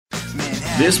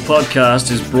This podcast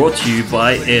is brought to you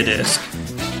by AirDesk,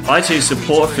 IT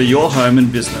support for your home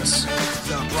and business.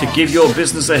 To give your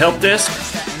business a help desk,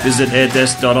 visit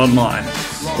airdesk.online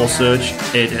or search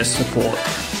AirDesk support.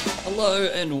 Hello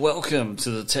and welcome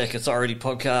to the Tech Authority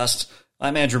podcast.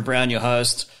 I'm Andrew Brown, your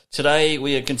host. Today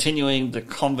we are continuing the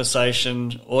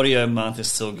conversation. Audio month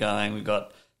is still going. We've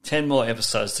got 10 more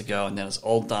episodes to go and then it's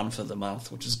all done for the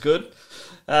month, which is good.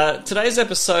 Today's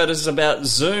episode is about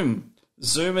Zoom.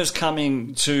 Zoom is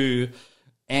coming to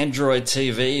Android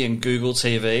TV and Google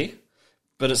TV,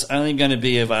 but it's only going to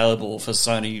be available for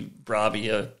Sony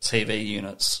Bravia TV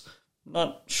units.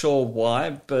 Not sure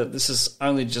why, but this has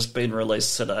only just been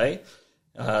released today.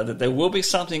 That there will be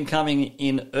something coming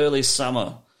in early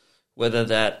summer, whether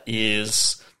that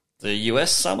is the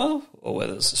US summer or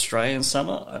whether it's Australian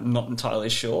summer. I'm not entirely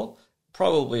sure.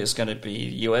 Probably it's going to be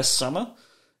US summer.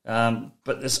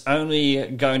 But it's only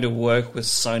going to work with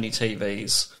Sony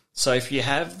TVs. So if you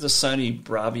have the Sony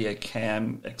Bravia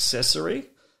Cam accessory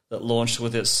that launched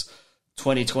with its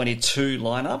 2022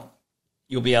 lineup,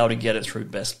 you'll be able to get it through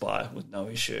Best Buy with no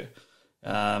issue.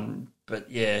 But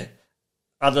yeah,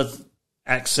 other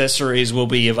accessories will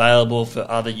be available for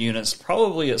other units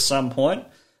probably at some point.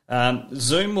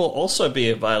 Zoom will also be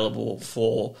available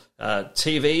for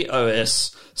TV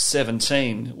OS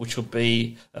 17, which will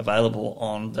be available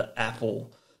on the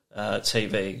Apple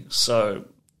TV. So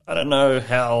I don't know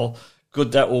how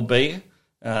good that will be,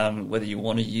 whether you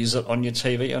want to use it on your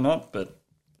TV or not, but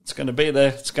it's going to be there.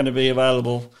 It's going to be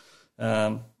available.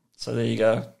 So there you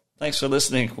go. Thanks for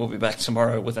listening. We'll be back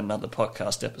tomorrow with another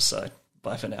podcast episode.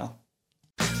 Bye for now.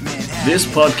 This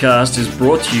podcast is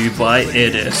brought to you by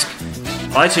AirDesk,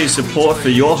 IT support for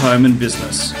your home and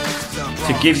business.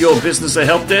 To give your business a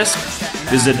help desk,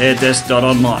 visit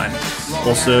airdesk.online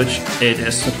or search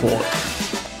AirDesk support.